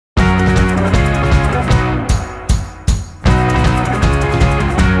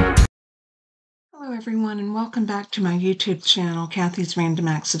Hello everyone and welcome back to my YouTube channel, Kathy's Random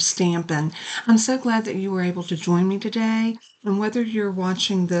Acts of Stampin'. I'm so glad that you were able to join me today, and whether you're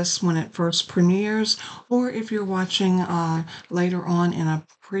watching this when it first premieres or if you're watching later on in a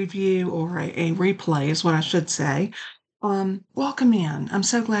preview or a replay is what I should say, welcome in. I'm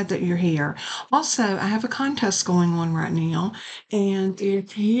so glad that you're here. Also, I have a contest going on right now, and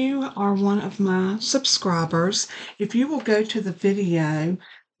if you are one of my subscribers, if you will go to the video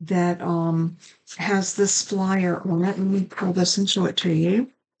that has this flyer on it. Let me pull this and show it to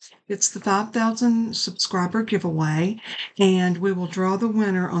you. It's the 5,000 subscriber giveaway, and we will draw the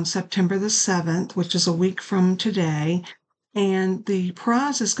winner on September the 7th, which is a week from today. And the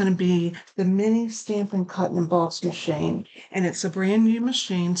prize is going to be the mini Stampin' Cut and Emboss machine. And it's a brand new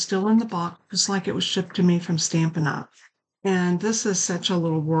machine, still in the box, just like it was shipped to me from Stampin' Up. And this is such a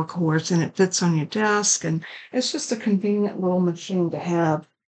little workhorse, and it fits on your desk, and it's just a convenient little machine to have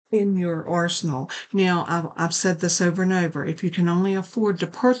in your arsenal. Now, I've said this over and over. If you can only afford to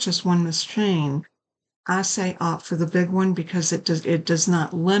purchase one machine, I say opt for the big one because it does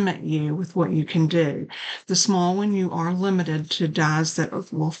not limit you with what you can do. The small one, you are limited to dies that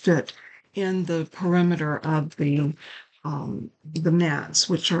will fit in the perimeter of the mats,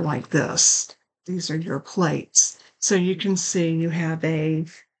 which are like this. These are your plates. So you can see you have I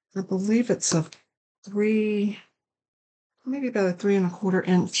believe it's a maybe about a 3¼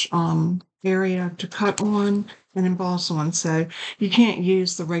 inch area to cut on and emboss on. So you can't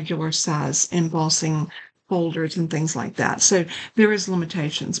use the regular size embossing folders and things like that. So there is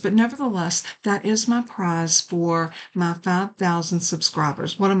limitations, but nevertheless, that is my prize for my 5,000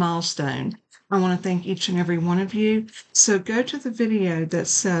 subscribers. What a milestone. I want to thank each and every one of you. So go to the video that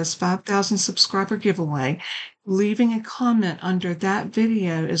says 5,000 subscriber giveaway. Leaving a comment under that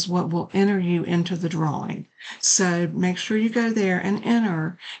video is what will enter you into the drawing. So make sure you go there and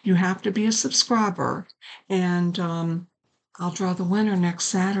enter. You have to be a subscriber, and I'll draw the winner next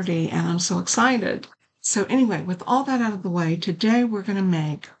Saturday, and I'm so excited. So anyway, with all that out of the way, today we're going to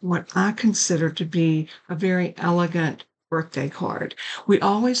make what I consider to be a very elegant birthday card. We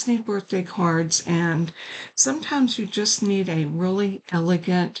always need birthday cards, and sometimes you just need a really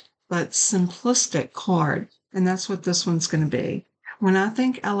elegant but simplistic card, and that's what this one's going to be. When I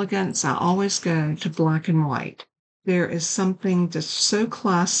think elegance, I always go to black and white. There is something just so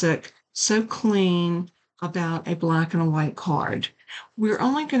classic, so clean about a black and a white card. We're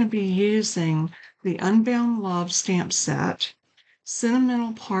only going to be using the Unbound Love stamp set,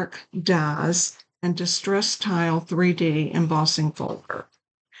 Sentimental Park dies, and Distress Tile 3D embossing folder.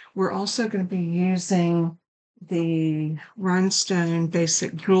 We're also going to be using the Rhinestone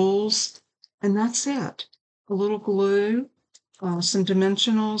Basic Jewels, and that's it. A little glue, some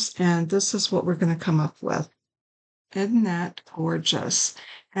dimensionals, and this is what we're going to come up with. Isn't that gorgeous?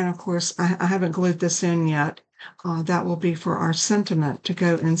 And of course, I haven't glued this in yet. That will be for our sentiment to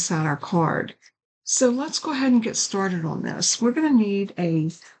go inside our card. So let's go ahead and get started on this. We're going to need a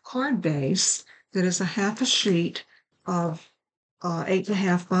card base that is a half a sheet of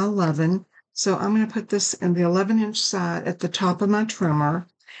 8.5 by 11. So I'm going to put this in the 11-inch side at the top of my trimmer,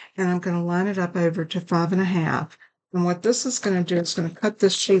 and I'm going to line it up over to 5.5. And what this is going to do is going to cut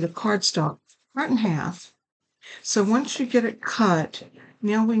this sheet of cardstock right in half. So once you get it cut,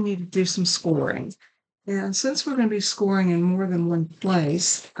 now we need to do some scoring. And since we're going to be scoring in more than one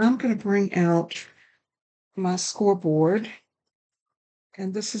place, I'm going to bring out my scoreboard.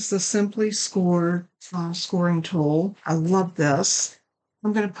 And this is the Simply Score scoring tool. I love this.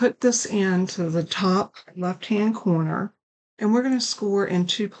 I'm going to put this into the top left-hand corner, and we're going to score in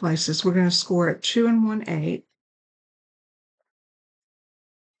two places. We're going to score at 2 1/8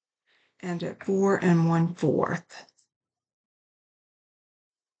 and at 4 1/4.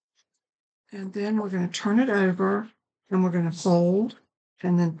 And then we're going to turn it over, and we're going to fold,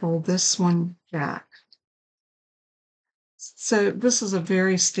 and then fold this one back. So this is a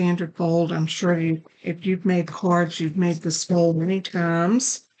very standard fold. I'm sure if you've made cards, you've made this fold many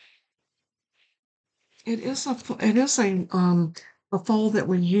times. It is a fold that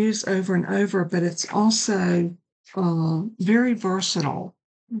we use over and over, but it's also very versatile.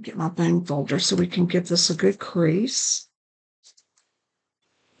 Let me get my bone folder so we can give this a good crease.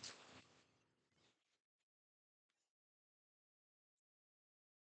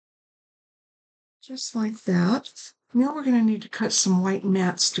 Just like that. Now we're going to need to cut some white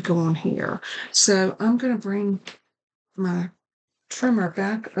mats to go on here. So I'm going to bring my trimmer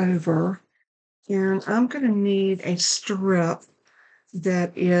back over, and I'm going to need a strip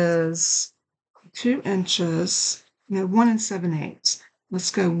that is 2 inches, 1 7/8.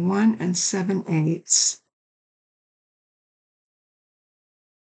 Let's go 1 7/8.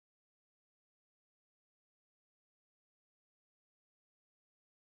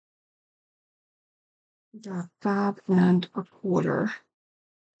 got 5 1/4.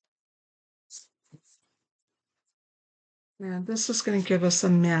 And this is going to give us a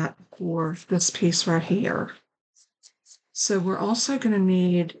mat for this piece right here. So we're also going to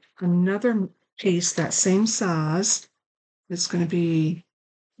need another piece that same size. It's going to be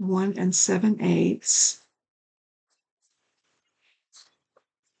 1 7/8.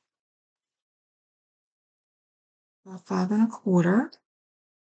 5 1/4.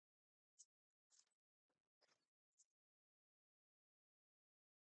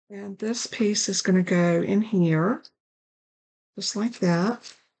 And this piece is going to go in here, just like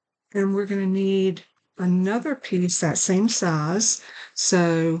that. And we're going to need another piece that same size.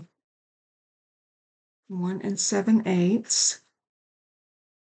 So 1 7/8.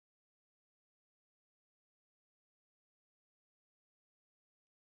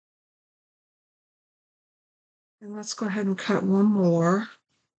 And let's go ahead and cut one more.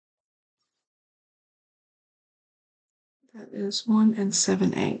 That is 1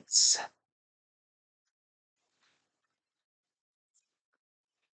 7/8.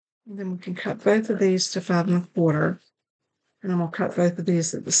 And then we can cut both of these to 5 1/4. And I'm going to cut both of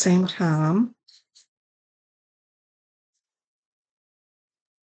these at the same time.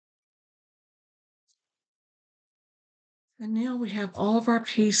 And now we have all of our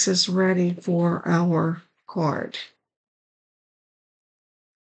pieces ready for our card.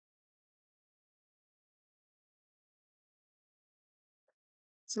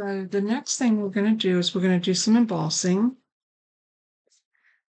 So the next thing we're going to do is we're going to do some embossing.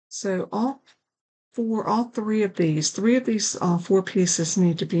 So all three of these 4 pieces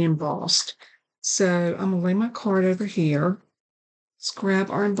need to be embossed. So I'm going to lay my card over here. Let's grab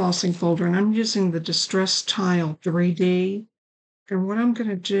our embossing folder, and I'm using the Distress Tile 3D. And what I'm going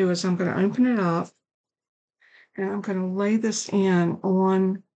to do is I'm going to open it up, and I'm going to lay this in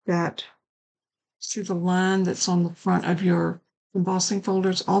on that, see the line that's on the front of your embossing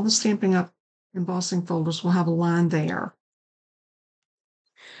folders. All the Stampin' Up! Embossing folders will have a line there.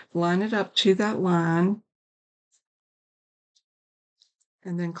 Line it up to that line,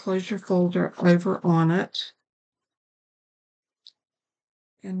 and then close your folder over on it.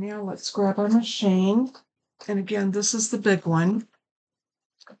 And now let's grab our machine. And again, this is the big one.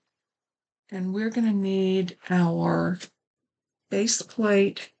 And we're going to need our base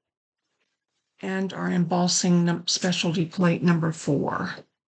plate and our embossing specialty plate number 4.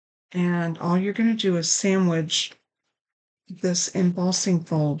 And all you're going to do is sandwich this embossing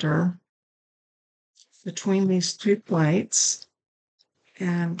folder between these 2 plates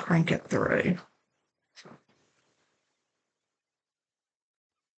and crank it through.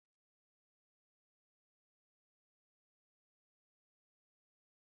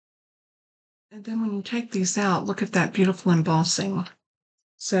 And then when you take these out, look at that beautiful embossing.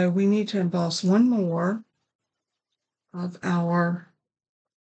 So we need to emboss one more of our,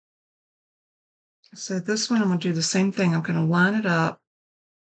 so this one I'm going to do the same thing. I'm going to line it up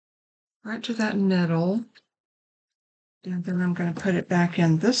right to that middle, and then I'm going to put it back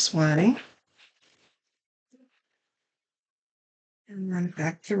in this way and run it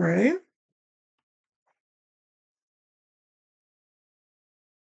back through.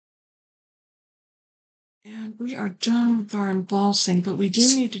 And we are done with our embossing, but we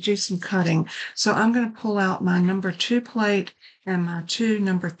do need to do some cutting. So I'm going to pull out my number 2 plate and my 2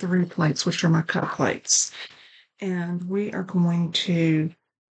 number 3 plates, which are my cut plates. And we are going to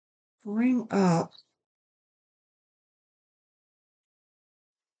bring up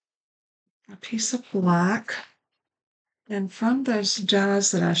a piece of black. And from those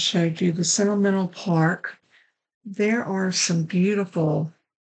dies that I showed you, the Sentimental Park, there are some beautiful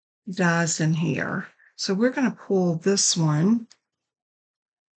dies in here. So we're going to pull this one.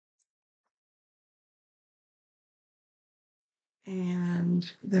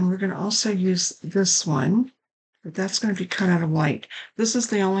 And then we're going to also use this one, but that's going to be cut out of white. This is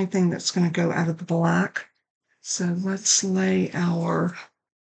the only thing that's going to go out of the black. So let's lay our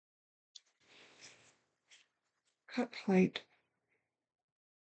cut plate,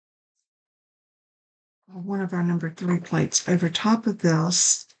 one of our number 3 plates, over top of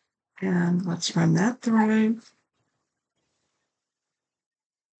this. And let's run that through.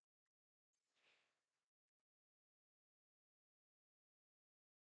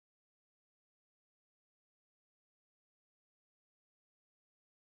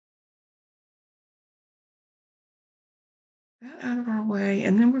 That out of our way,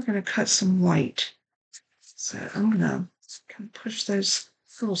 and then we're going to cut some white. So I'm going to kind of push those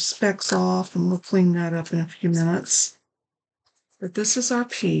little specks off, and we'll clean that up in a few minutes. But this is our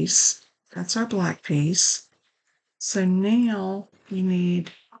piece. That's our black piece. So now we need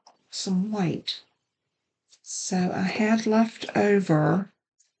some white. So I had left over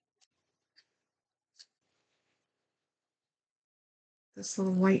this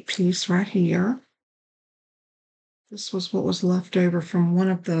little white piece right here. This was what was left over from one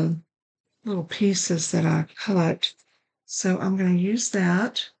of the little pieces that I cut. So I'm going to use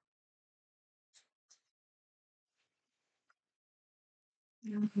that.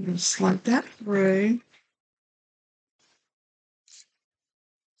 I'm going to slide that through.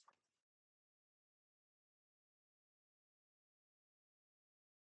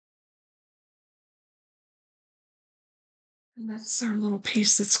 And that's our little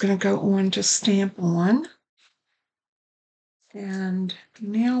piece that's going to go on to stamp on. And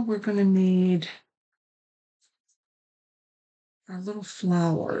now we're going to need our little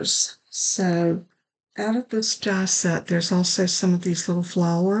flowers. So out of this die set, there's also some of these little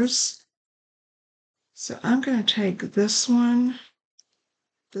flowers. So I'm going to take this one,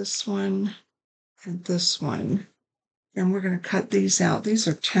 and this one, and we're going to cut these out. These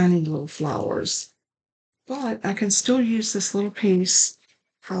are tiny little flowers, but I can still use this little piece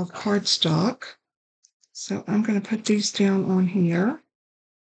of cardstock. So I'm going to put these down on here.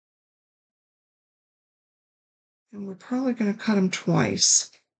 And we're probably going to cut them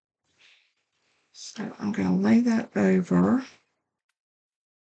twice. So I'm going to lay that over.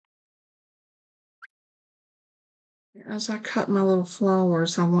 As I cut my little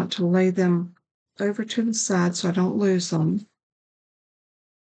flowers, I want to lay them over to the side so I don't lose them.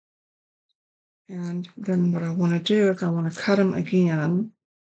 And then what I want to do is I want to cut them again.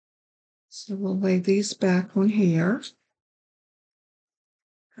 So we'll lay these back on here.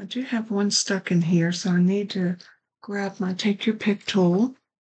 I do have one stuck in here, so I need to grab my Take Your Pick tool.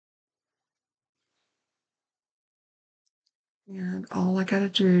 And all I got to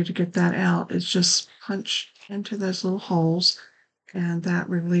do to get that out is just punch into those little holes, and that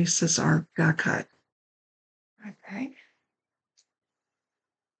releases our die cut. Okay.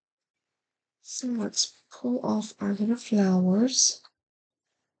 So let's pull off our little flowers.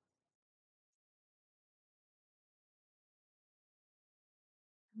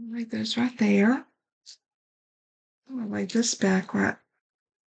 Lay those right there. I'm going to lay this back right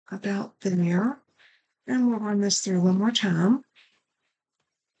about there. And we'll run this through one more time.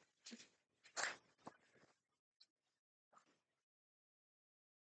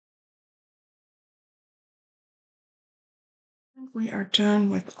 We are done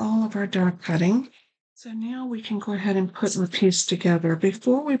with all of our die cutting. So now we can go ahead and put our piece together.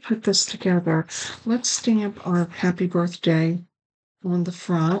 Before we put this together, let's stamp our happy birthday on the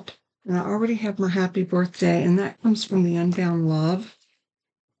front. And I already have my happy birthday, and that comes from the Unbound Love,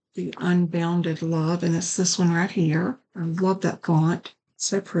 the Unbounded Love, and it's this one right here. I love that font. It's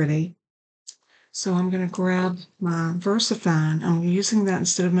so pretty. So I'm going to grab my VersaFine. I'm using that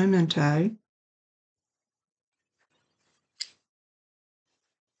instead of my Memento.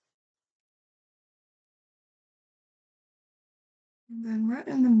 And then right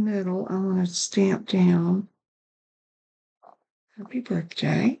in the middle, I want to stamp down Happy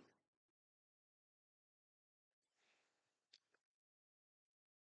Birthday.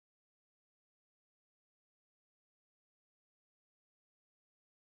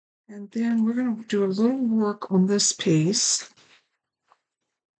 And then we're going to do a little work on this piece.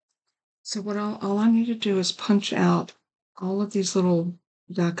 So what all I need to do is punch out all of these little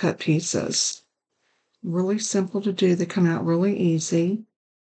die cut pieces. Really simple to do. They come out really easy.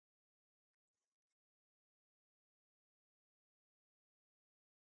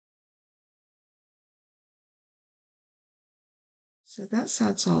 So that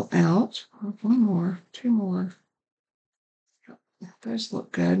side's all out. One more, two more. Those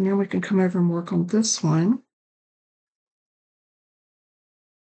look good. Now we can come over and work on this one.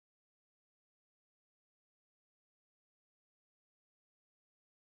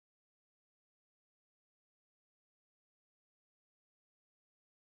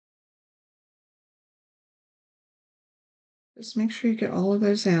 Just make sure you get all of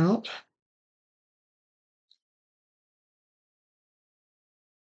those out.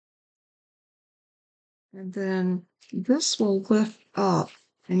 And then this will lift up,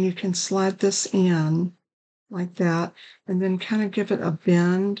 and you can slide this in like that, and then kind of give it a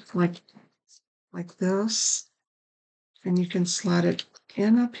bend like this. And you can slide it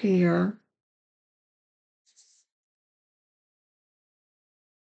in up here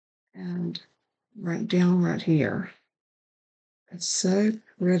and right down right here. It's so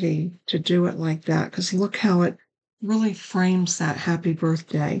pretty to do it like that, because look how it really frames that happy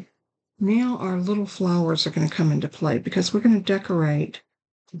birthday. Now our little flowers are going to come into play, because we're going to decorate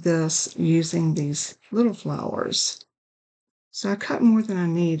this using these little flowers. So I cut more than I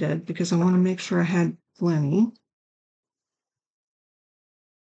needed because I want to make sure I had plenty.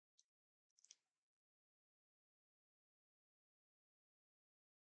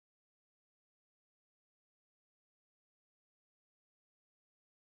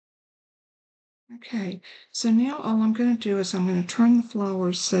 Okay, so now all I'm going to do is I'm going to turn the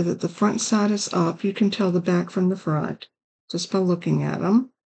flowers so that the front side is up. You can tell the back from the front just by looking at them.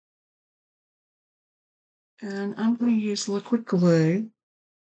 And I'm going to use liquid glue.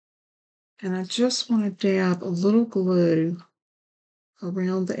 And I just want to dab a little glue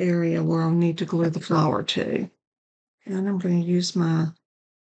around the area where I'll need to glue the flower to. And I'm going to use my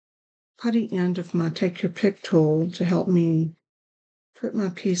putty end of my Take Your Pick tool to help me put my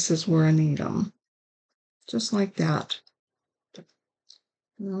pieces where I need them. Just like that.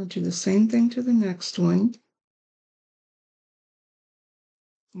 And I'll do the same thing to the next one.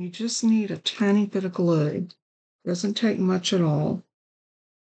 You just need a tiny bit of glue. Doesn't take much at all.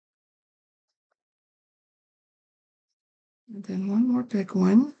 And then one more big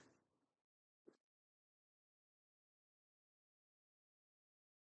one.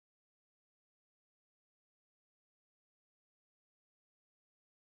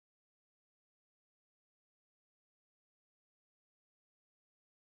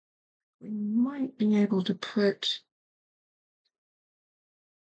 We might be able to put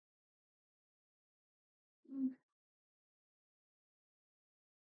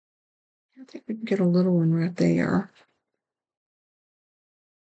I think we can get a little one right there.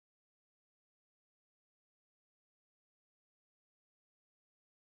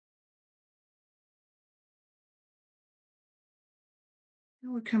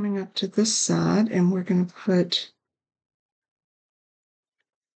 Now we're coming up to this side and we're going to put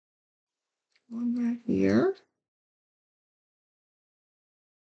one right here.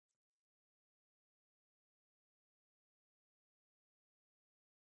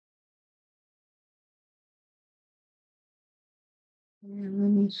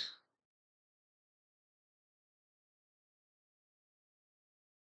 And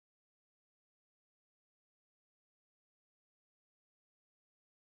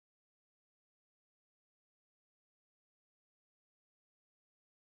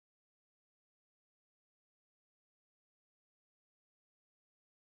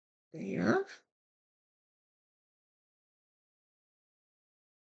there.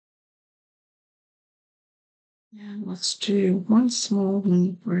 And let's do one small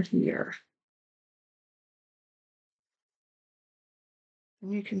one right here.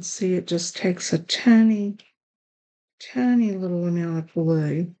 And you can see it just takes a tiny, tiny little amount of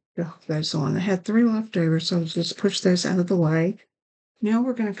glue to hook those on. I had 3 left over, so I'll just push those out of the way. Now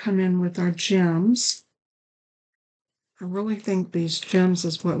we're going to come in with our gems. I really think these gems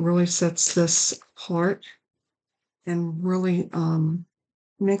is what really sets this apart and really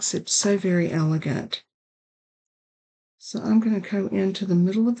makes it so very elegant. So I'm going to go into the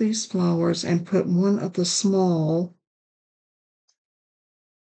middle of these flowers and put one of the small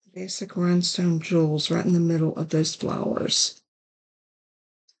basic rhinestone jewels right in the middle of those flowers.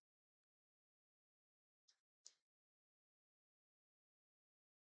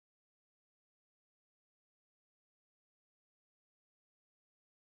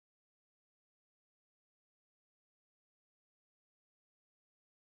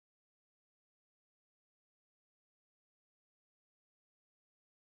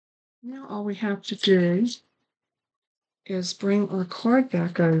 Now all we have to do is bring our card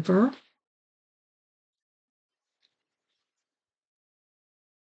back over.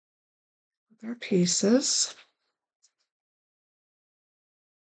 With our pieces.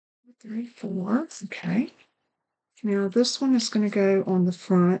 3, 4, okay. Now this one is going to go on the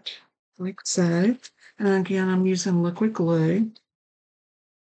front like so. And again, I'm using liquid glue.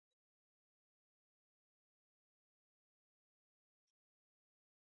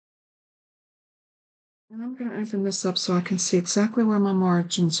 And I'm going to open this up so I can see exactly where my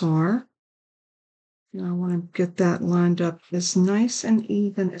margins are. And I want to get that lined up as nice and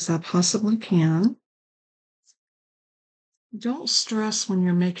even as I possibly can. Don't stress when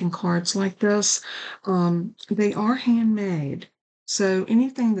you're making cards like this. They are handmade. So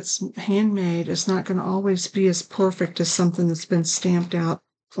anything that's handmade is not going to always be as perfect as something that's been stamped out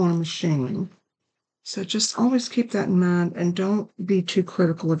on a machine. So just always keep that in mind and don't be too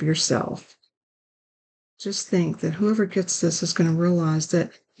critical of yourself. Just think that whoever gets this is going to realize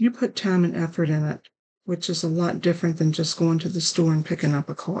that you put time and effort in it, which is a lot different than just going to the store and picking up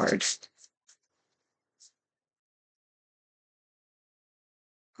a card.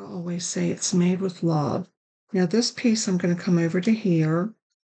 I always say it's made with love. Now this piece I'm going to come over to here,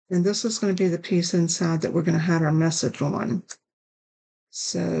 and this is going to be the piece inside that we're going to have our message on.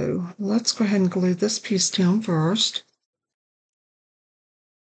 So let's go ahead and glue this piece down first.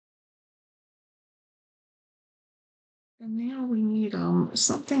 And now we need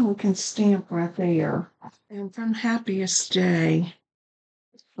something we can stamp right there. And from Happiest Day,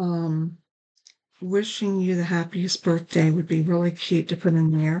 um, wishing you the happiest birthday would be really cute to put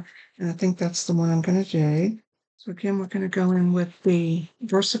in there. And I think that's the one I'm going to do. So again, we're going to go in with the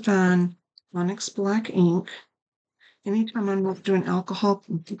VersaFine Onyx Black ink. Anytime I'm not doing alcohol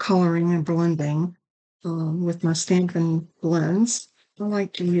coloring and blending with my Stampin' blends, I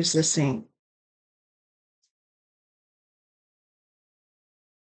like to use this ink.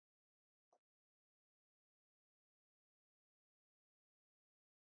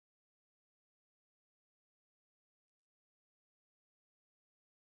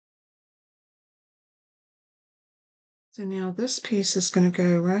 So now this piece is going to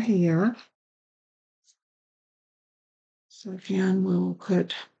go right here. So again, we'll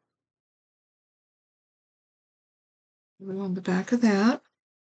put glue on the back of that,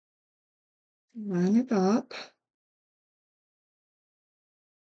 line it up.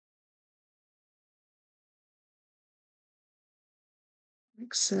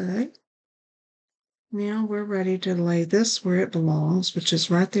 Like so. Now we're ready to lay this where it belongs, which is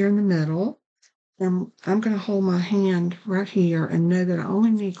right there in the middle. And I'm going to hold my hand right here and know that I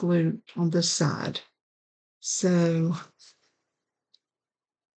only need glue on this side. So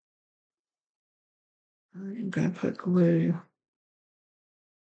I'm going to put glue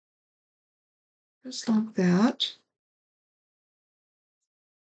just like that.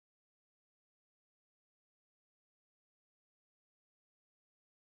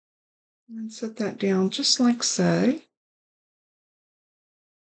 And set that down just like so.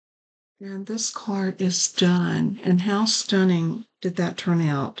 And this card is done. And how stunning did that turn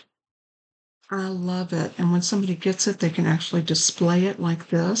out? I love it. And when somebody gets it, they can actually display it like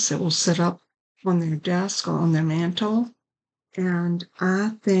this. It will sit up on their desk or on their mantle. And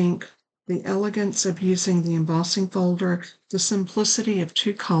I think the elegance of using the embossing folder, the simplicity of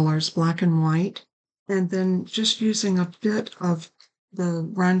two colors, black and white, and then just using a bit of the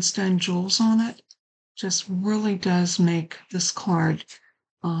rhinestone jewels on it, just really does make this card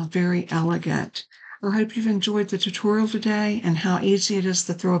very elegant. I hope you've enjoyed the tutorial today and how easy it is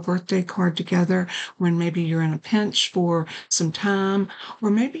to throw a birthday card together when maybe you're in a pinch for some time,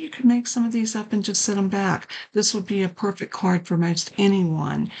 or maybe you could make some of these up and just set them back. This would be a perfect card for most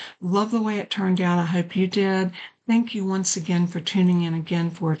anyone. Love the way it turned out. I hope you did. Thank you once again for tuning in again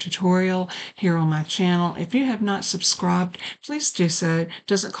for a tutorial here on my channel. If you have not subscribed, please do so. It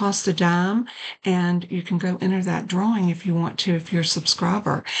doesn't cost a dime, and you can go enter that drawing if you want to, if you're a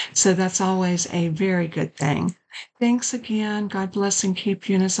subscriber. So that's always a very good thing. Thanks again. God bless and keep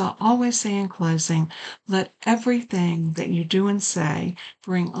you. And as I always say in closing, let everything that you do and say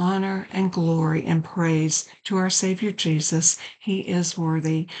bring honor and glory and praise to our Savior Jesus. He is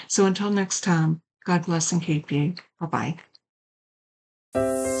worthy. So until next time, God bless and keep you. Bye-bye.